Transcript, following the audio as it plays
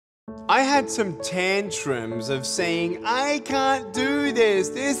I had some tantrums of saying, I can't do this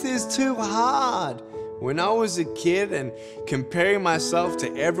is too hard. When I was a kid and comparing myself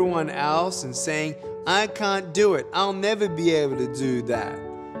to everyone else and saying, I can't do it, I'll never be able to do that.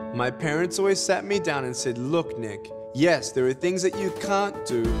 My parents always sat me down and said, look, Nick, yes, there are things that you can't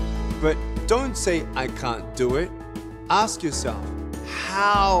do, but don't say I can't do it. Ask yourself,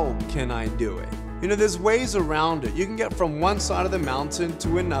 how can I do it? You know, there's ways around it. You can get from one side of the mountain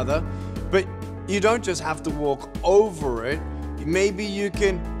to another, but you don't just have to walk over it. Maybe you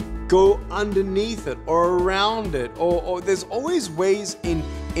can go underneath it or around it, or there's always ways in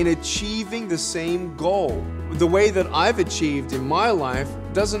achieving the same goal. The way that I've achieved in my life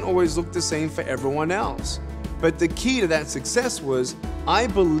doesn't always look the same for everyone else. But the key to that success was I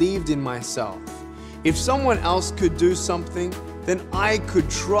believed in myself. If someone else could do something, then I could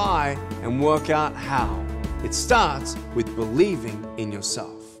try and work out how. It starts with believing in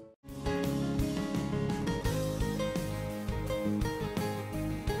yourself.